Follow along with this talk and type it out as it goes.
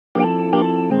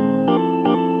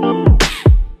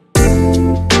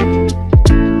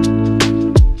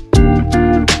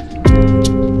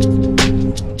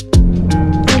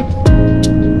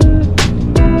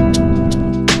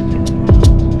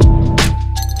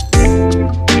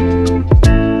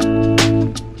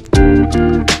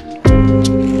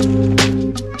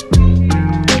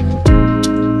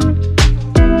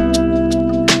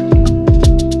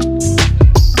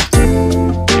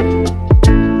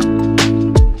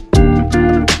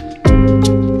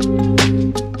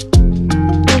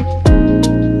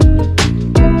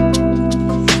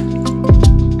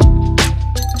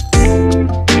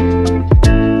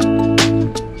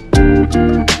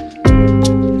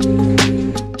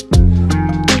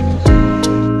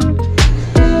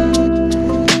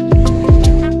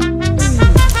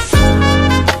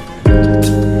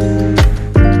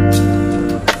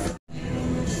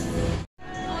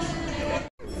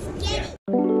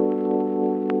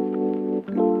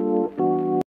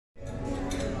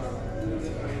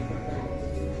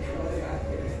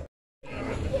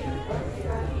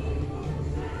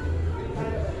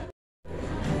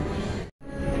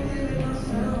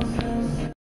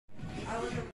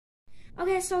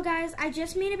Okay, so guys, I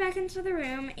just made it back into the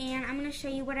room, and I'm gonna show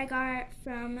you what I got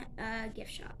from a gift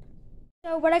shop.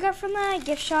 So what I got from the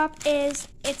gift shop is,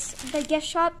 the gift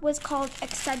shop was called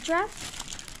Etc.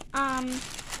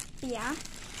 Yeah.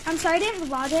 I'm sorry I didn't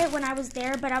vlog it when I was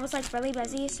there, but I was like really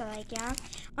busy, so like, yeah.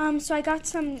 So I got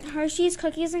some Hershey's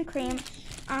cookies and cream,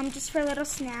 just for a little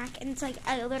snack, and it's like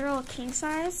a literal king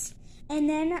size. And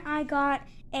then I got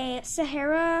a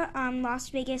Sahara Las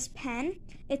Vegas pen.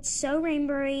 It's so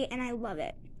rainbowy, and I love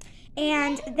it.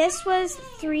 And this was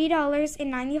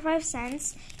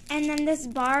 $3.95, and then this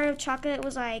bar of chocolate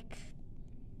was like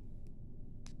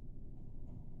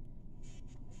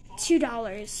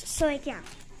 $2. So like, yeah.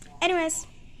 Anyways.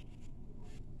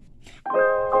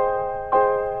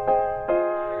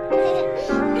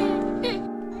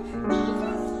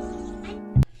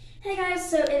 Hey guys,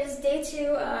 so it is day 2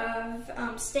 of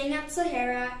staying at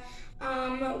Sahara.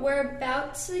 We're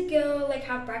about to go like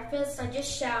have breakfast. I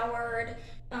just showered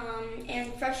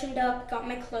and freshened up, got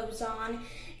my clothes on,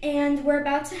 and we're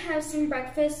about to have some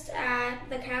breakfast at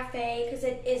the cafe because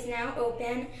it is now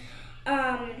open.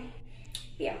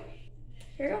 Yeah,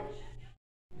 here we go.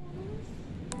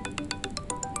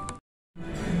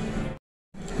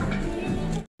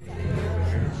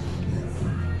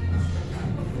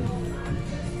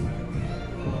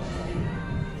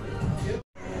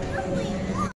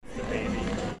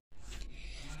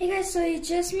 Hey guys, so I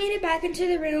just made it back into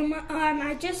the room.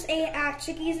 I just ate at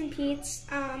Chickies and Pete's.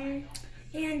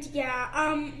 And yeah,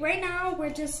 right now we're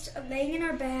just laying in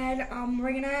our bed.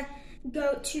 We're gonna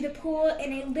go to the pool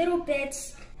in a little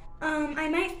bit. I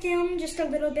might film just a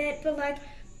little bit, but like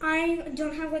I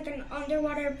don't have like an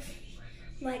underwater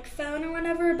like phone or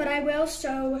whatever, but I will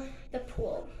show the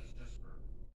pool.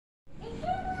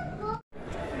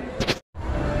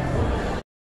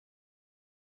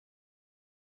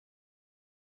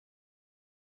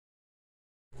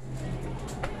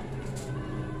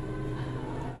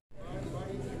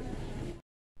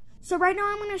 So right now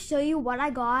I'm going to show you what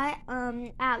I got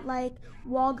at like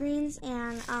Walgreens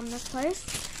and this place.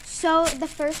 So the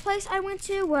first place I went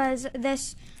to was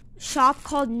this shop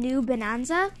called New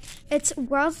Bonanza. It's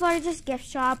world's largest gift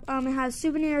shop. It has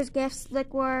souvenirs, gifts,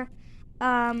 liquor,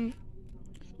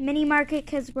 mini market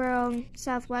because we're on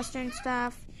Southwestern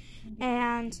stuff,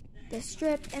 and the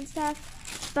strip and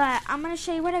stuff. But I'm gonna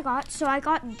show you what I got. So I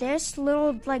got this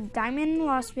little like diamond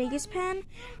Las Vegas pen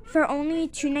for only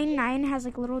 $2.99. It has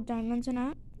like little diamonds in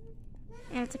it,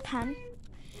 and it's a pen.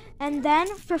 And then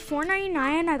for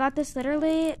 $4.99, I got this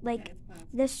literally like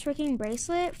this freaking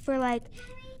bracelet for like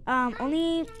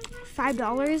only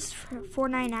 $5 for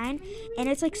 $4.99, and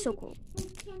it's like so cool.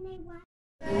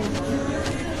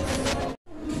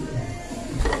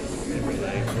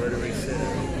 Where do we sit?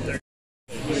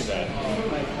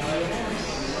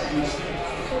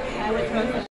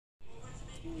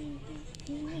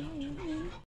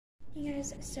 Hey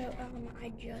guys, so I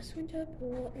just went to the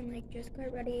pool and like just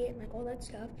got ready and like all that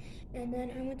stuff, and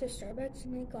then I went to Starbucks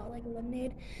and like got like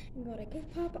lemonade and got a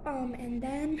cake pop, and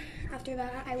then after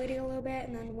that I waited a little bit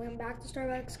and then went back to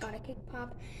Starbucks, got a cake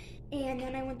pop, and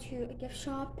then I went to a gift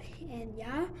shop, and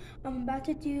yeah, I'm about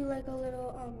to do like a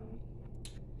little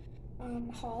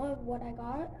haul of what I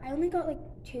got. I only got like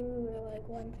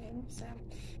one thing, so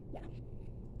yeah.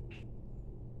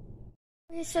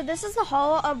 Okay, so this is the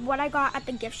haul of what I got at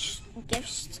the gift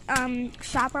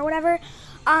shop or whatever.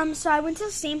 So I went to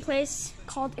the same place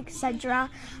called Etc.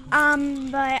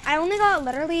 But I only got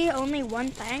literally only one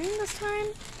thing this time.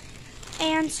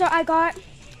 And so I got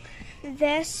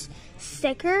this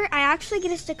sticker. I actually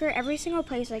get a sticker every single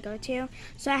place I go to.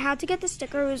 So I had to get the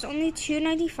sticker. It was only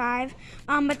 $2.95.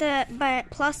 But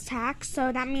plus tax,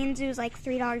 so that means it was like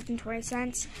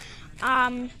 $3.20.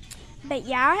 But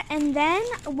yeah, and then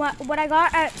what I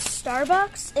got at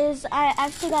Starbucks is I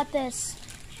actually got this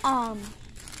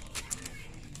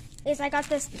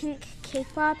pink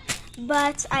cake pop,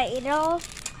 but I ate it all,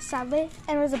 sadly,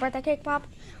 and it was a birthday cake pop.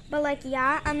 But like,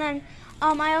 yeah, and then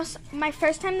my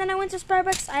first time that I went to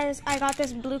Starbucks, I got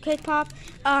this blue cake pop.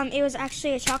 It was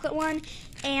actually a chocolate one,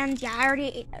 and yeah, I already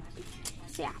ate it.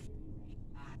 So yeah.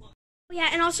 Yeah,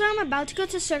 and also I'm about to go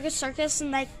to Circus in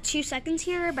like 2 seconds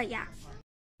here, but yeah.